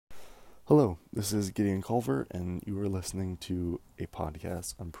Hello, this is Gideon Culver, and you are listening to a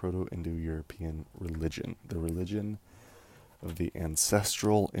podcast on Proto-Indo-European religion, the religion of the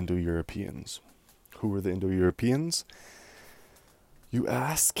ancestral Indo-Europeans. Who were the Indo-Europeans? You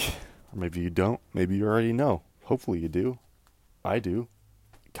ask, or maybe you don't, maybe you already know. Hopefully you do. I do,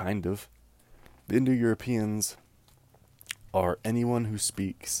 kind of. The Indo-Europeans are anyone who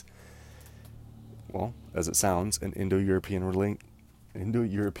speaks, well, as it sounds, an Indo-European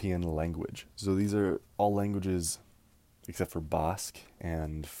language. So these are all languages except for Basque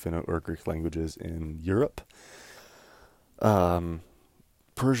and Finno-Ugric languages in Europe. Persian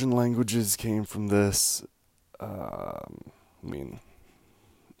languages came from this.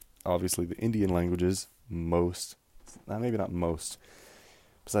 Obviously the Indian languages, maybe not most,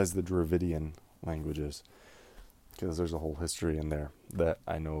 besides the Dravidian languages, because there's a whole history in there that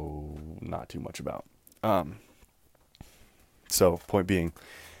I know not too much about. So, point being,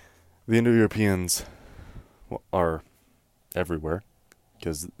 the Indo-Europeans are everywhere,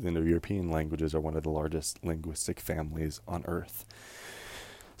 because the Indo-European languages are one of the largest linguistic families on Earth.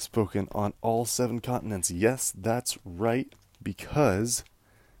 Spoken on all 7 continents. Yes, that's right, because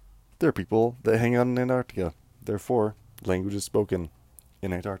there are people that hang out in Antarctica. Therefore, languages spoken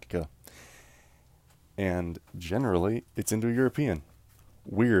in Antarctica. And generally, it's Indo-European.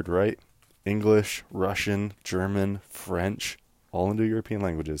 Weird, right? English, Russian, German, French, all Indo-European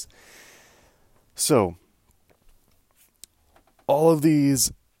languages. So, all of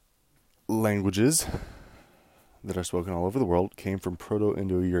these languages that are spoken all over the world came from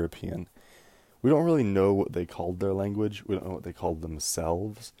Proto-Indo-European. We don't really know what they called their language. We don't know what they called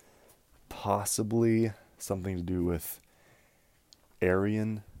themselves. Possibly something to do with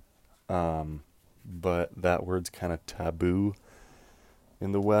Aryan, but that word's kind of taboo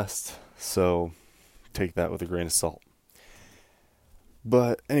in the West, so take that with a grain of salt.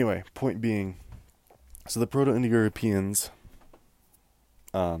 But anyway, point being, so the Proto-Indo-Europeans,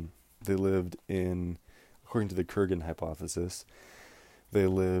 they lived in, according to the Kurgan hypothesis, they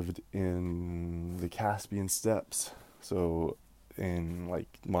lived in the Caspian steppes, so in like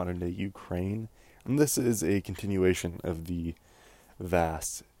modern day Ukraine, and this is a continuation of the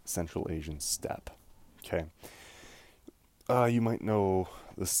vast Central Asian steppe. Okay. You might know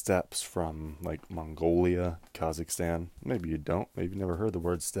the steppes from like Mongolia, Kazakhstan. Maybe you don't. Maybe you've never heard the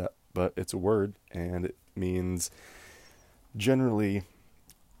word steppe, but it's a word and it means generally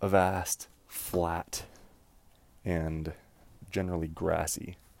a vast, flat, and generally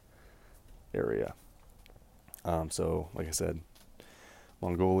grassy area. So, like I said,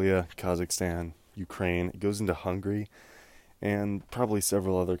 Mongolia, Kazakhstan, Ukraine. It goes into Hungary and probably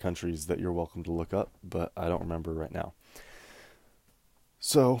several other countries that you're welcome to look up, but I don't remember right now.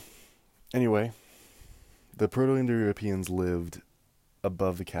 So, anyway, the Proto-Indo-Europeans lived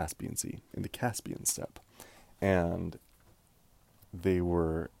above the Caspian Sea, in the Caspian steppe, and they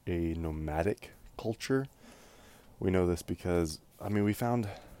were a nomadic culture. We know this because, we found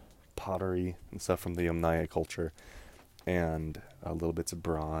pottery and stuff from the Yamnaya culture, and little bits of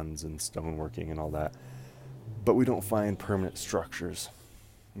bronze and stoneworking and all that, but we don't find permanent structures,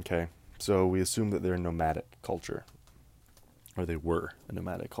 okay? So we assume that they're a nomadic culture. Or they were a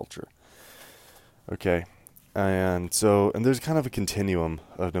nomadic culture. Okay. And there's kind of a continuum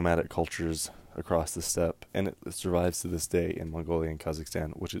of nomadic cultures across the steppe, and it survives to this day in Mongolia and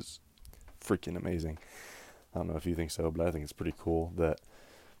Kazakhstan, which is freaking amazing. I don't know if you think so, but I think it's pretty cool that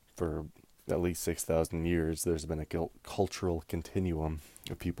for at least 6,000 years there's been a cultural continuum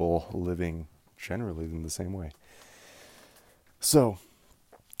of people living generally in the same way. So,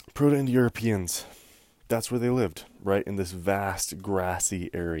 Proto-Indo-Europeans, that's where they lived, right in this vast grassy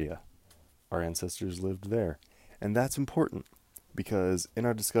area. Our ancestors lived there. And that's important because in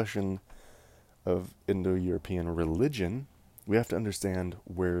our discussion of Indo-European religion, we have to understand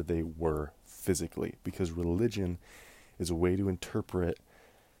where they were physically, because religion is a way to interpret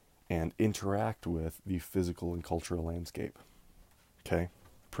and interact with the physical and cultural landscape. Okay?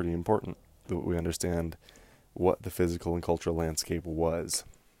 Pretty important that we understand what the physical and cultural landscape was.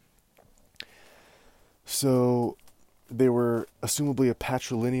 So, they were assumably a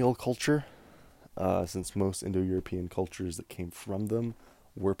patrilineal culture, since most Indo-European cultures that came from them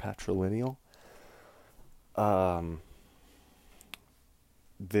were patrilineal.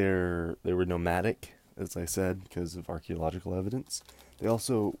 They were nomadic, as I said, because of archaeological evidence. They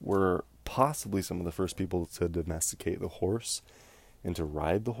also were possibly some of the first people to domesticate the horse and to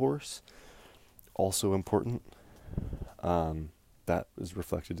ride the horse. Also important. That is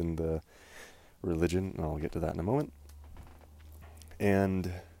reflected in the religion, and I'll get to that in a moment.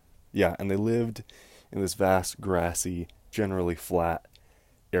 And they lived in this vast, grassy, generally flat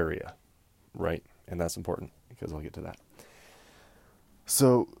area. right? And that's important because I'll get to that.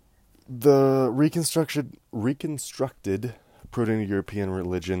 So the reconstructed Proto-Indo-European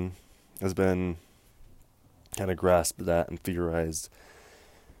religion has been kind of grasped at and theorized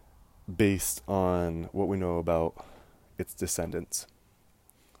based on what we know about its descendants.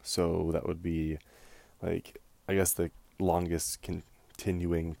 So that would be, like, I guess the longest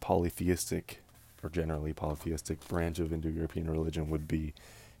continuing polytheistic, or generally polytheistic, branch of Indo-European religion would be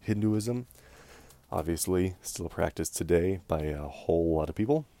Hinduism. Obviously, still practiced today by a whole lot of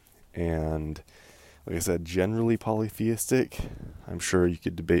people. And like I said, generally polytheistic. I'm sure you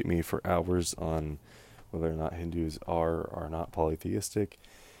could debate me for hours on whether or not Hindus are not polytheistic,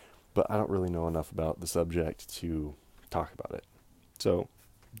 but I don't really know enough about the subject to talk about it. So,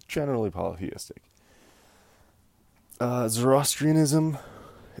 generally polytheistic. Zoroastrianism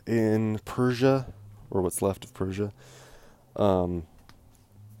in Persia, or what's left of Persia, that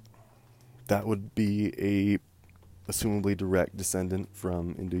would be a assumably direct descendant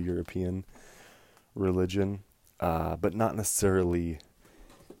from Indo-European religion, but not necessarily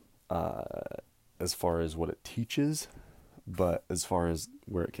as far as what it teaches, but as far as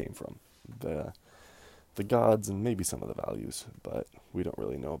where it came from. The gods and maybe some of the values, but we don't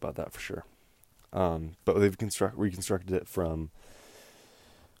really know about that for sure. But they've reconstructed it from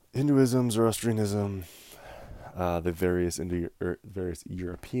Hinduism, Zoroastrianism, the various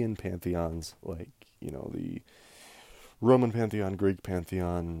European pantheons, like, the Roman pantheon, Greek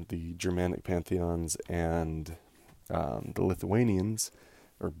pantheon, the Germanic pantheons, and the Lithuanians,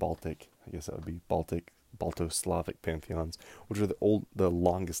 or Baltic, I guess that would be Balto-Slavic pantheons, which are the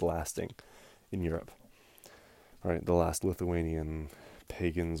longest lasting in Europe. Right, the last Lithuanian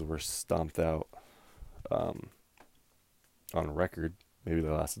pagans were stomped out on record. Maybe they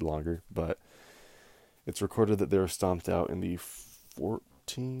lasted longer, but it's recorded that they were stomped out in the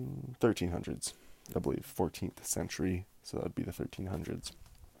 1300s, I believe, 14th century, so that would be the 1300s,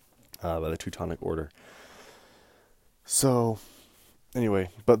 by the Teutonic Order. So, anyway,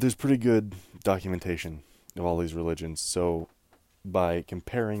 but there's pretty good documentation of all these religions, so by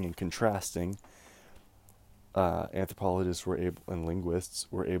comparing and contrasting, anthropologists and linguists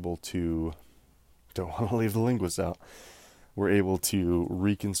were able to, don't want to leave the linguists out, were able to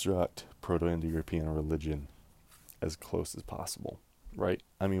reconstruct Proto-Indo-European religion as close as possible, right?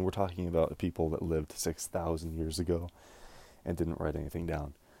 I mean, we're talking about people that lived 6,000 years ago and didn't write anything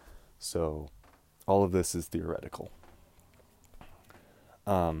down. So all of this is theoretical.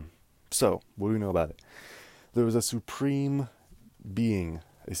 So what do we know about it? There was a supreme being,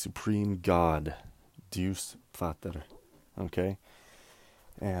 a supreme god, Deus Pater, okay?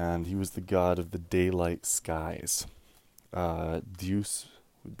 And he was the god of the daylight skies. Deus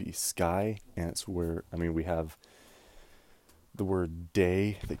would be sky, and it's where, we have the word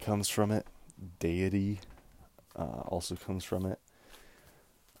day that comes from it. Deity also comes from it.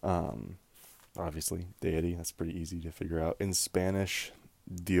 Obviously, deity, that's pretty easy to figure out. In Spanish,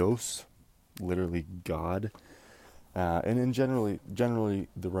 Dios, literally God. And in generally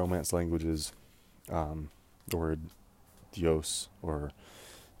the Romance languages, the word Dios, or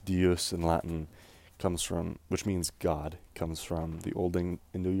Deus in Latin, comes from, which means God, comes from the old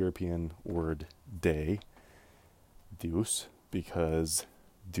Indo-European word day, Deus, because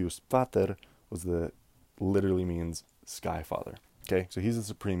Deus Pater literally means sky father. Okay, so he's the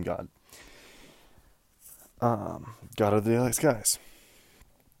supreme god. God of the daylight skies.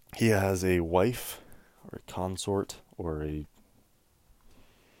 He has a wife, or a consort, or a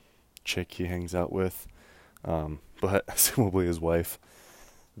chick he hangs out with, but assumably his wife,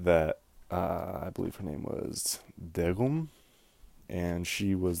 that I believe her name was Degum, and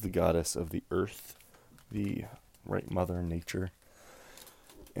she was the goddess of the earth, the Mother Nature.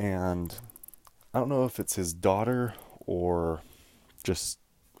 And I don't know if it's his daughter or just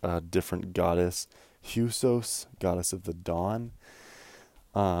a different goddess, Husos, goddess of the dawn.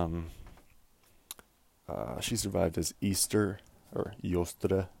 She survived as Easter, or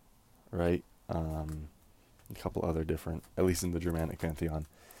Jostra, right? A couple other different, at least in the Germanic pantheon.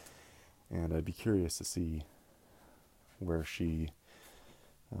 And I'd be curious to see where she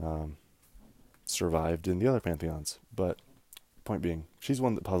survived in the other pantheons. But point being, she's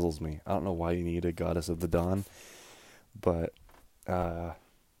one that puzzles me. I don't know why you need a goddess of the dawn, but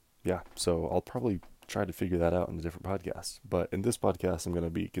yeah, so I'll probably try to figure that out in a different podcast. But in this podcast, I'm going to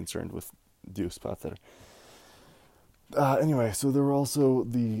be concerned with Deus Pater. Anyway, so there were also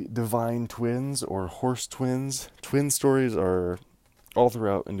the divine twins, or horse twins. Twin stories are all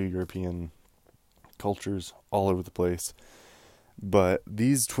throughout Indo-European cultures, all over the place. But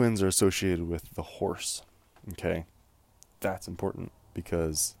these twins are associated with the horse. Okay? That's important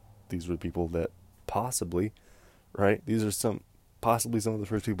because these were people that possibly, right? These are possibly some of the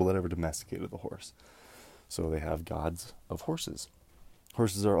first people that ever domesticated the horse. So they have gods of horses.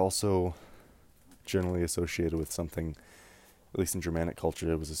 Horses are also generally associated with something, at least in Germanic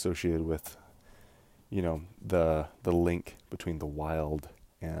culture, it was associated with, the link between the wild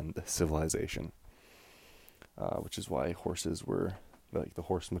and civilization, which is why horses were, like the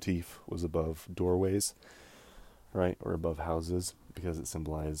horse motif was above doorways, right, or above houses, because it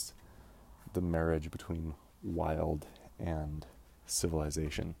symbolized the marriage between wild and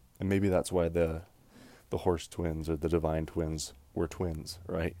civilization. And maybe that's why the horse twins or the divine twins were twins,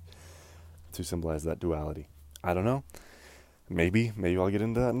 right, to symbolize that duality. I don't know. Maybe I'll get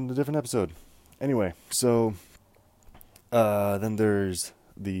into that in a different episode. Anyway, so then there's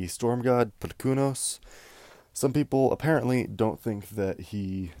the storm god Perkunos. Some people apparently don't think that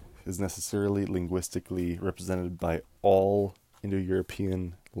he is necessarily linguistically represented by all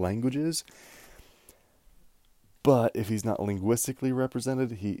Indo-European languages. But if he's not linguistically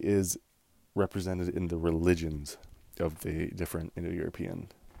represented, he is represented in the religions of the different Indo-European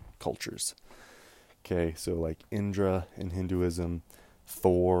cultures. Okay, so like Indra in Hinduism,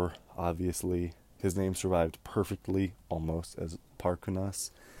 Thor, obviously. His name survived perfectly, almost, as Perkunas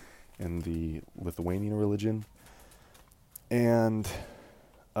in the Lithuanian religion. And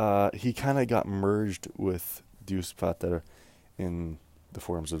he kind of got merged with Deus Pater in the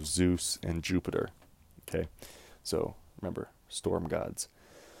forms of Zeus and Jupiter. Okay, so remember, storm gods.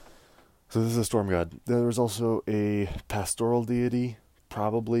 So this is a storm god. There was also a pastoral deity,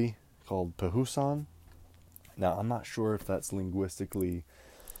 probably, called Pehusan. Now, I'm not sure if that's linguistically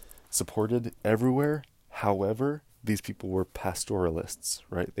supported everywhere. However, these people were pastoralists,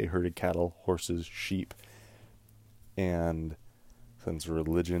 right? They herded cattle, horses, sheep. And since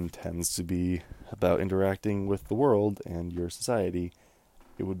religion tends to be about interacting with the world and your society,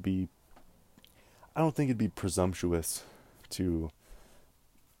 I don't think it'd be presumptuous to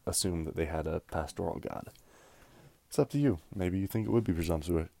assume that they had a pastoral god. It's up to you. Maybe you think it would be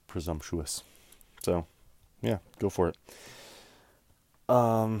presumptuous. So, yeah, go for it.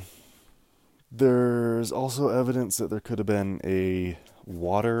 There's also evidence that there could have been a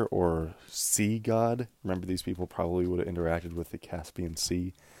water or sea god. Remember, these people probably would have interacted with the Caspian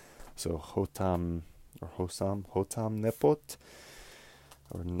Sea. So Hotam Nepot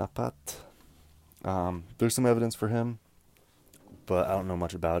or Napat. There's some evidence for him, but I don't know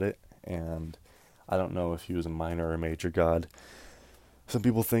much about it, and I don't know if he was a minor or a major god. Some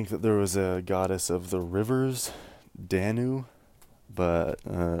people think that there was a goddess of the rivers, Danu, but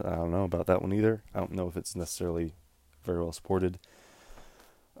I don't know about that one either. I don't know if it's necessarily very well supported.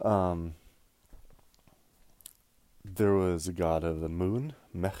 There was a god of the moon,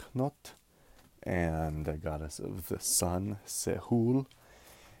 Mechnot, and a goddess of the sun, Sehul.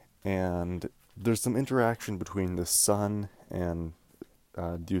 And there's some interaction between the sun and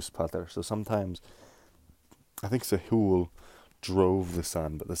Deus Pater. So sometimes, I think Sehul drove the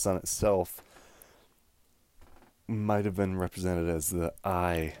sun, but the sun itself might have been represented as the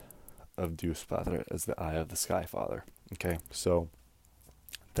eye of Deus Pater, as the eye of the Sky Father. Okay, so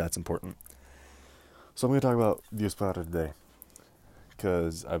that's important. So I'm going to talk about Deus Pater today,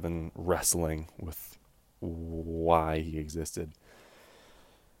 because I've been wrestling with why he existed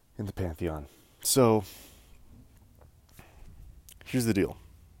in the Pantheon. So, here's the deal.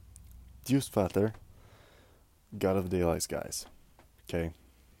 Deus Pater, god of the daylight skies, okay?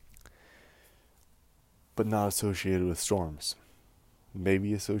 But not associated with storms.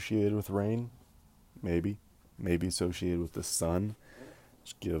 Maybe associated with rain, maybe associated with the sun,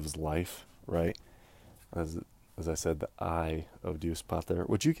 which gives life, right? As I said, the eye of Deus Pater,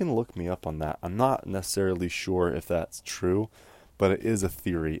 which you can look me up on that. I'm not necessarily sure if that's true, but it is a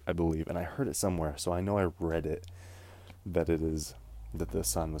theory, I believe, and I heard it somewhere, so I know I read it, that the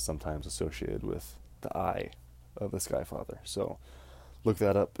sun was sometimes associated with the eye of the Sky Father. So look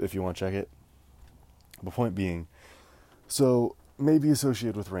that up if you want to check it. The point being, so maybe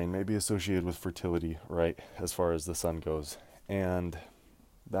associated with rain, maybe associated with fertility, right, as far as the sun goes, and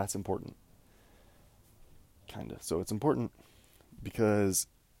that's important. Kind of. So it's important because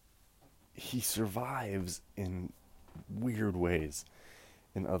he survives in weird ways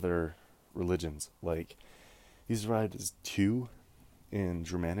in other religions. Like, he survived as two in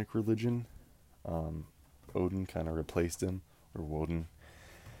Germanic religion. Odin kind of replaced him, or Woden.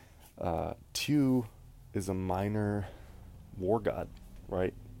 Two is a minor war god,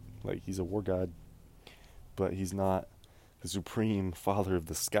 right? Like, he's a war god, but he's not the supreme father of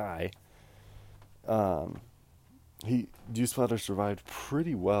the sky. Deus Pater survived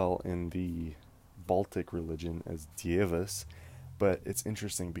pretty well in the Baltic religion as Dievas, But it's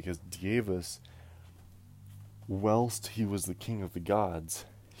interesting because Dievis, whilst he was the king of the gods,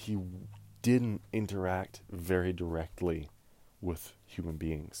 he didn't interact very directly with human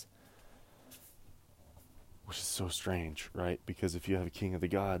beings. Which is so strange, right? Because if you have a king of the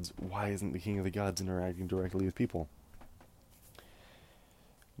gods, why isn't the king of the gods interacting directly with people?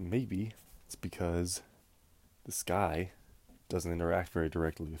 Maybe it's because the sky doesn't interact very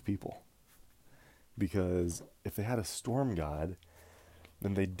directly with people. Because if they had a storm god,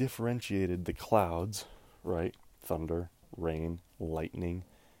 then they differentiated the clouds, right? Thunder, rain, lightning,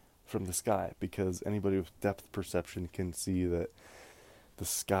 from the sky. Because anybody with depth perception can see that the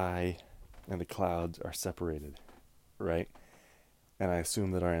sky and the clouds are separated, right? And I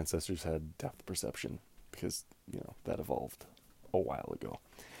assume that our ancestors had depth perception because, that evolved a while ago.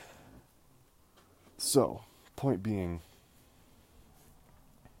 So, point being,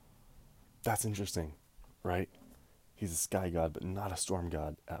 that's interesting, right? He's a sky god, but not a storm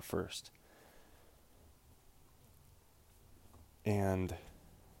god at first. And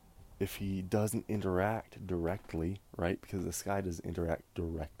if he doesn't interact directly, right, because the sky doesn't interact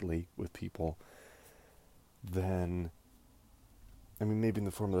directly with people, then, maybe in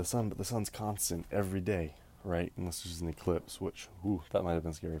the form of the sun, but the sun's constant every day, right? Unless there's an eclipse, which, that might have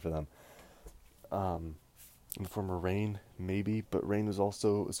been scary for them. In the form of rain, maybe, but rain is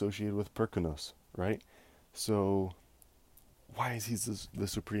also associated with Perkunos, right? So, why is he the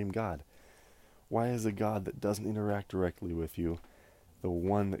supreme god? Why is a god that doesn't interact directly with you the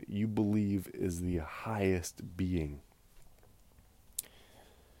one that you believe is the highest being?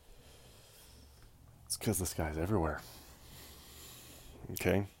 It's because the sky's everywhere.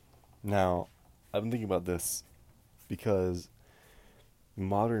 Okay? Now, I've been thinking about this because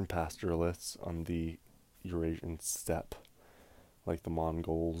modern pastoralists on the Eurasian steppe, like the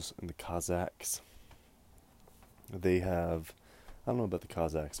Mongols and the Kazakhs, they have, I don't know about the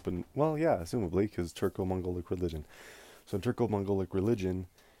Kazakhs, but, assumably, because Turco-Mongolic religion. So in Turco-Mongolic religion,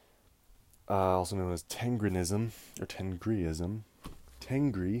 also known as Tengrinism, or Tengriism,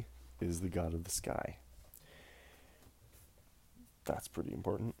 Tengri is the god of the sky. That's pretty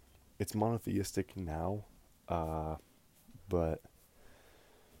important. It's monotheistic now, but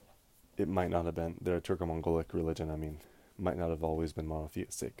it might not have been, their Turco-Mongolic religion, might not have always been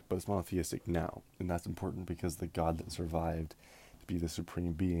monotheistic, but it's monotheistic now. And that's important because the god that survived to be the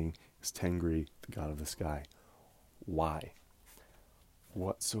supreme being is Tengri, the god of the sky. Why?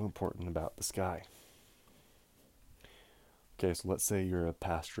 What's so important about the sky? Okay, so let's say you're a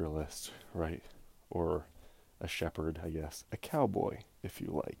pastoralist, right? Or a shepherd, I guess. A cowboy, if you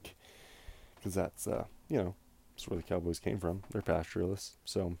like. Because that's, that's where the cowboys came from. They're pastoralists.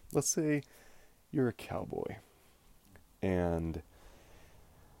 So let's say you're a cowboy. And,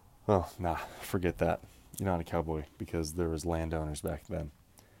 forget that. You're not a cowboy because there was landowners back then.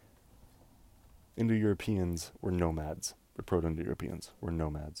 Indo-Europeans were nomads. Or Proto-Indo-Europeans were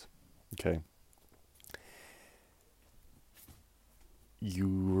nomads. Okay?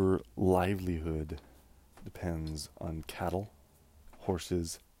 Your livelihood depends on cattle,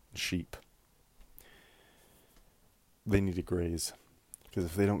 horses, and sheep. They need to graze. Because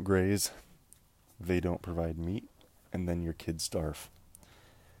if they don't graze, they don't provide meat, and then your kids starve.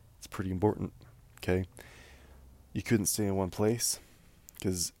 It's pretty important, okay? You couldn't stay in one place,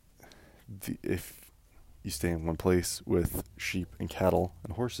 because if you stay in one place with sheep and cattle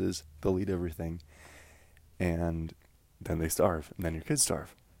and horses, they'll eat everything, and then they starve, and then your kids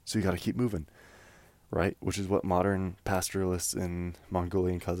starve. So you gotta keep moving, right? Which is what modern pastoralists in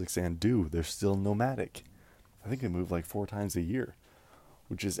Mongolia and Kazakhstan do. They're still nomadic. I think they move like 4 times a year,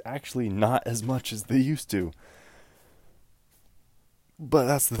 which is actually not as much as they used to. But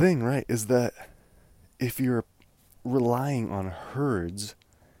that's the thing, right? Is that if you're relying on herds,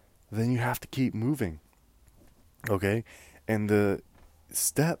 then you have to keep moving. Okay? And the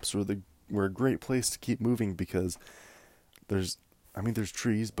steppes were a great place to keep moving because there's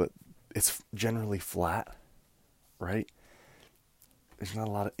trees, but it's generally flat, right? There's not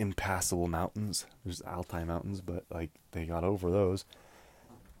a lot of impassable mountains. There's Altai mountains, but they got over those.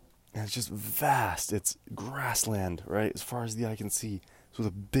 And it's just vast. It's grassland, right? As far as the eye can see. So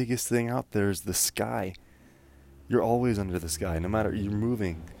the biggest thing out there is the sky. You're always under the sky. No matter, you're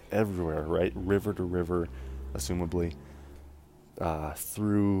moving everywhere, right? River to river, assumably.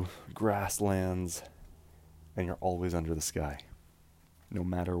 Through grasslands. And you're always under the sky. No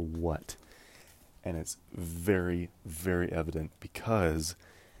matter what. And it's very, very evident because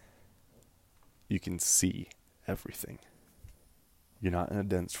you can see everything. You're not in a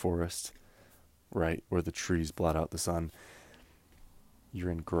dense forest, right, where the trees blot out the sun.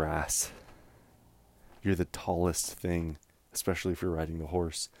 You're in grass. You're the tallest thing especially if you're riding the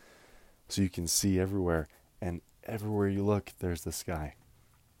horse. So you can see everywhere, and everywhere you look, there's the sky.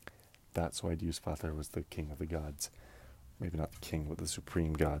 That's why Deus Pater was the king of the gods. Maybe not the king, but the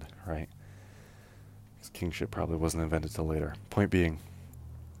supreme god, right? His kingship probably wasn't invented till later. Point being,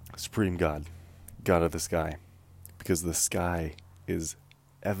 supreme god, god of the sky. Because the sky is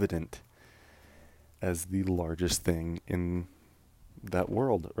evident as the largest thing in that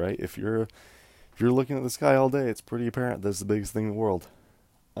world, right? If you're looking at the sky all day, it's pretty apparent that's the biggest thing in the world.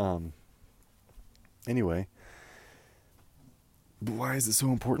 Anyway, but why is it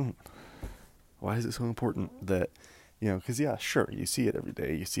so important? Why is it so important that, because yeah, sure, you see it every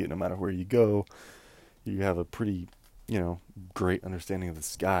day. You see it no matter where you go. You have a pretty, great understanding of the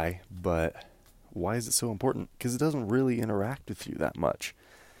sky, but why is it so important? Because it doesn't really interact with you that much.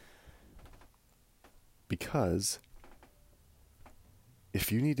 Because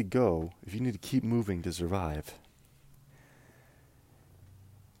if you need to keep moving to survive,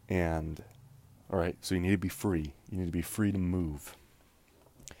 and, alright, so you need to be free. You need to be free to move.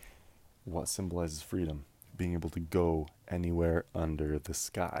 What symbolizes freedom? Being able to go anywhere under the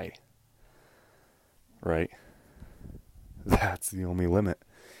sky. Right? That's the only limit.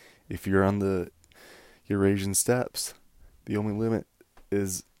 If you're on the Eurasian steppes, the only limit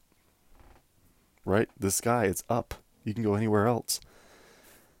is, right, the sky. It's up. You can go anywhere else.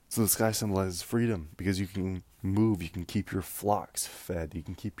 So the sky symbolizes freedom because you can move, you can keep your flocks fed, you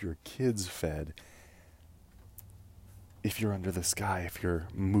can keep your kids fed. If you're under the sky, if you're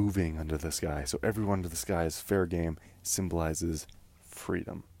moving under the sky. So everyone under the sky is fair game, symbolizes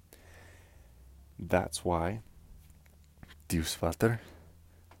freedom. That's why Deus Pater,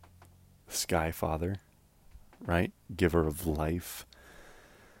 Sky Father, right, giver of life,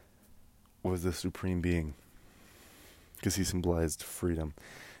 was the supreme being. Because he symbolized freedom.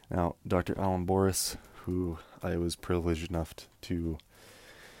 Now, Dr. Alan Boris, who I was privileged enough to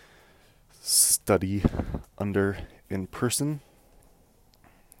study under in person,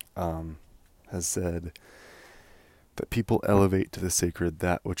 has said that people elevate to the sacred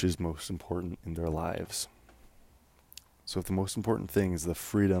that which is most important in their lives. So if the most important thing is the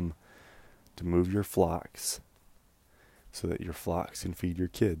freedom to move your flocks so that your flocks can feed your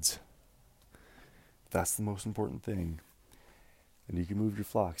kids, if that's the most important thing, and you can move your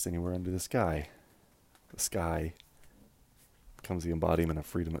flocks anywhere under the sky becomes the embodiment of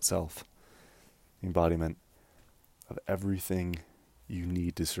freedom itself. The embodiment of everything you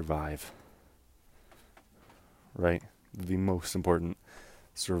need to survive. Right? The most important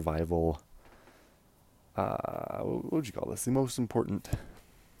survival, what would you call this? The most important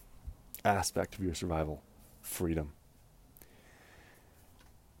aspect of your survival. Freedom.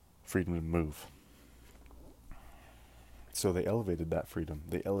 Freedom to move. So they elevated that freedom.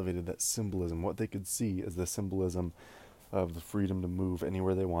 They elevated that symbolism. What they could see as the symbolism of the freedom to move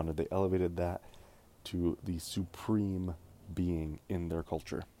anywhere they wanted. They elevated that to the supreme being in their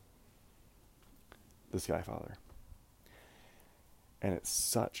culture. The Sky Father. And it's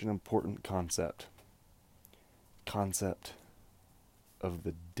such an important concept. Concept of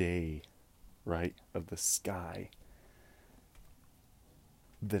the day, right? Of the sky.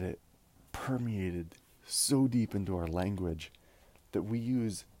 That it permeated so deep into our language that we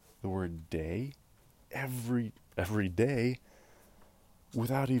use the word day every day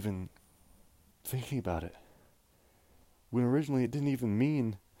without even thinking about it. When originally it didn't even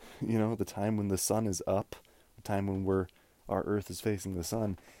mean, the time when the sun is up, the time when our earth is facing the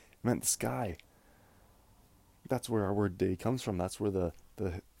sun. It meant the sky. That's where our word day comes from. That's where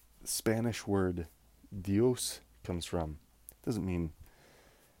the Spanish word Dios comes from. It doesn't mean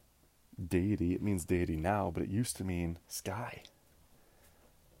deity. It means deity now, but it used to mean sky.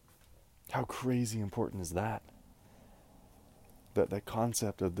 How crazy important is that? That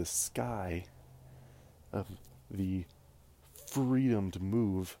concept of the sky, of the freedom to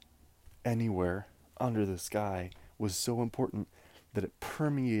move anywhere under the sky, was so important that it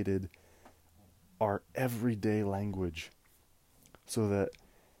permeated our everyday language, so that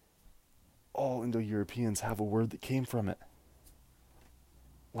all Indo-Europeans have a word that came from it.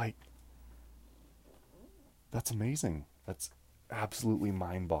 Like, that's amazing. That's absolutely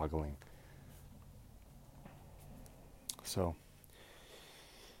mind-boggling. So,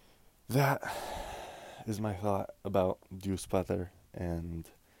 that is my thought about Deus Pater and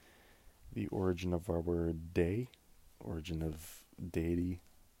the origin of our word day, origin of deity,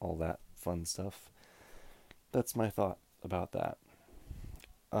 all that fun stuff. That's my thought about that.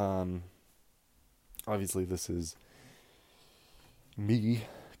 Obviously this is me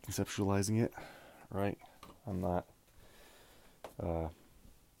conceptualizing it, right? I'm not,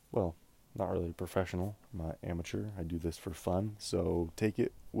 not really a professional. I'm an amateur. I do this for fun. So take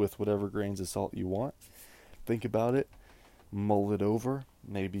it with whatever grains of salt you want. Think about it. Mull it over.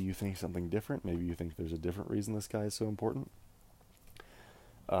 Maybe you think something different. Maybe you think there's a different reason this guy is so important.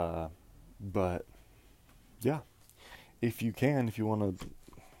 But yeah, if you want to,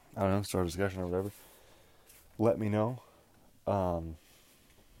 I don't know, start a discussion or whatever, let me know.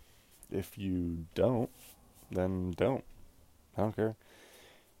 If you don't, then don't. I don't care.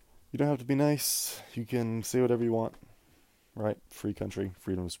 You don't have to be nice. You can say whatever you want, right? Free country,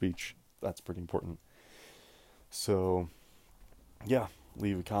 freedom of speech. That's pretty important. So, yeah,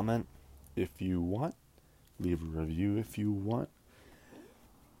 leave a comment if you want. Leave a review if you want.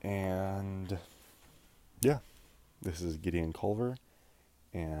 And, yeah, this is Gideon Culver,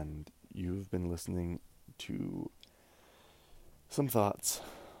 and you've been listening to some thoughts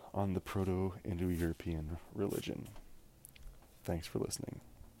on the Proto-Indo-European religion. Thanks for listening.